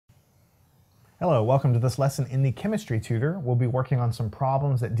Hello, welcome to this lesson in the chemistry tutor. We'll be working on some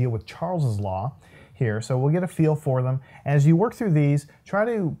problems that deal with Charles's law here, so we'll get a feel for them. As you work through these, try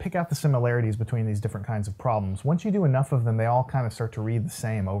to pick out the similarities between these different kinds of problems. Once you do enough of them, they all kind of start to read the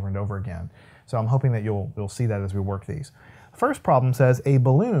same over and over again. So I'm hoping that you'll see that as we work these. First problem says a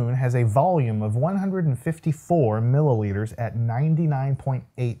balloon has a volume of 154 milliliters at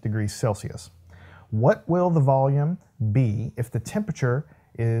 99.8 degrees Celsius. What will the volume be if the temperature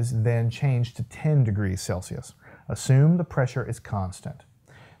is then changed to 10 degrees Celsius? Assume the pressure is constant.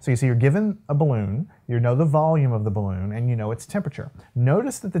 So you see you're given a balloon, you know the volume of the balloon, and you know its temperature.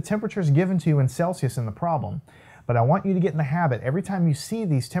 Notice that the temperature is given to you in Celsius in the problem, but I want you to get in the habit, every time you see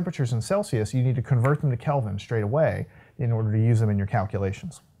these temperatures in Celsius, you need to convert them to Kelvin straight away in order to use them in your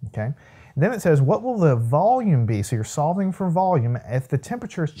calculations. Okay? Then it says, what will the volume be? So you're solving for volume if the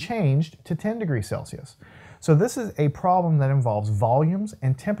temperature is changed to 10 degrees Celsius. So this is a problem that involves volumes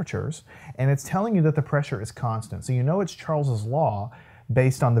and temperatures, and it's telling you that the pressure is constant. So you know it's Charles's law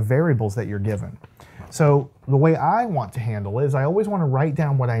based on the variables that you're given. So the way I want to handle it is I always want to write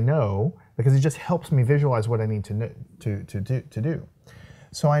down what I know because it just helps me visualize what I need to do.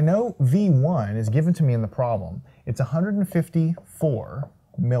 So I know V1 is given to me in the problem. It's 154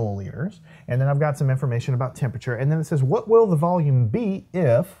 milliliters, and then I've got some information about temperature, and then it says what will the volume be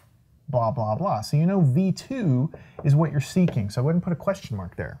if blah, blah, blah. So you know V2 is what you're seeking. So I wouldn't put a question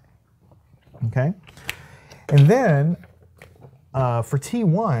mark there. Okay? And then for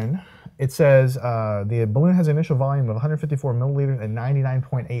T1, it says the balloon has an initial volume of 154 milliliters at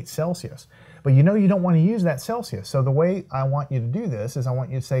 99.8 Celsius. But you know you don't want to use that Celsius. So the way I want you to do this is I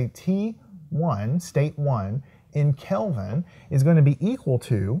want you to say T1, state 1, in Kelvin is going to be equal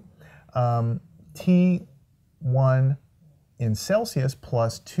to T1 in Celsius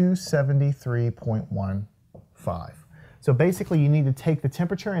plus 273.15. So basically you need to take the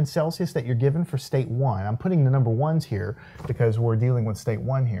temperature in Celsius that you're given for state 1. I'm putting the number ones here because we're dealing with state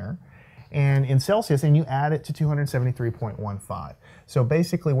 1 here. And in Celsius, and you add it to 273.15. So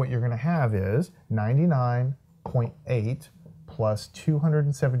basically what you're going to have is 99.8 plus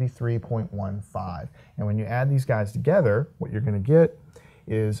 273.15. And when you add these guys together, what you're going to get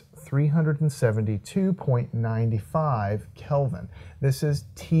is 372.95 Kelvin. This is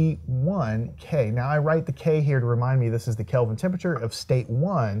T1K. Now I write the K here to remind me this is the Kelvin temperature of state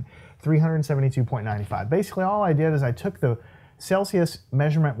 1, 372.95. Basically all I did is I took the Celsius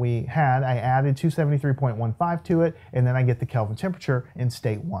measurement we had, I added 273.15 to it, and then I get the Kelvin temperature in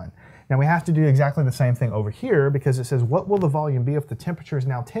state 1. Now we have to do exactly the same thing over here because it says what will the volume be if the temperature is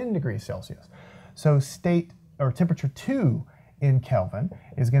now 10 degrees Celsius? So temperature 2 in Kelvin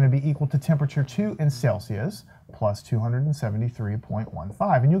is going to be equal to temperature 2 in Celsius plus 273.15.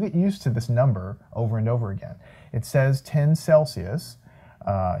 And you'll get used to this number over and over again. It says 10 Celsius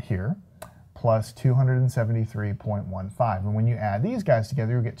here plus 273.15. And when you add these guys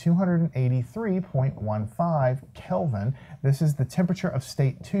together, you'll get 283.15 Kelvin. This is the temperature of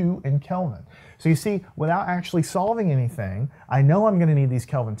state 2 in Kelvin. So you see, without actually solving anything, I know I'm going to need these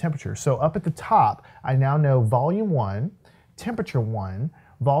Kelvin temperatures. So up at the top, I now know volume 1, temperature 1,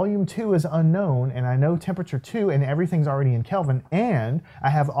 volume 2 is unknown, and I know temperature 2, and everything's already in Kelvin, and I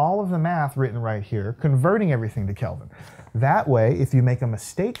have all of the math written right here, converting everything to Kelvin. That way, if you make a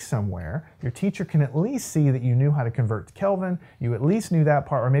mistake somewhere, your teacher can at least see that you knew how to convert to Kelvin, you at least knew that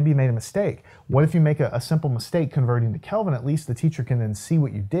part, or maybe you made a mistake. What if you make a simple mistake converting to Kelvin? At least the teacher can then see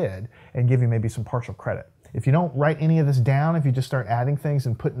what you did and give you maybe some partial credit. If you don't write any of this down, if you just start adding things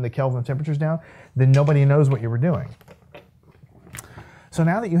and putting the Kelvin temperatures down, then nobody knows what you were doing. So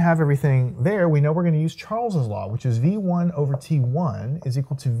now that you have everything there, we know we're going to use Charles's law, which is V1 over T1 is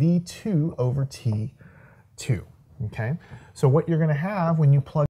equal to V2 over T2. Okay? So what you're going to have when you plug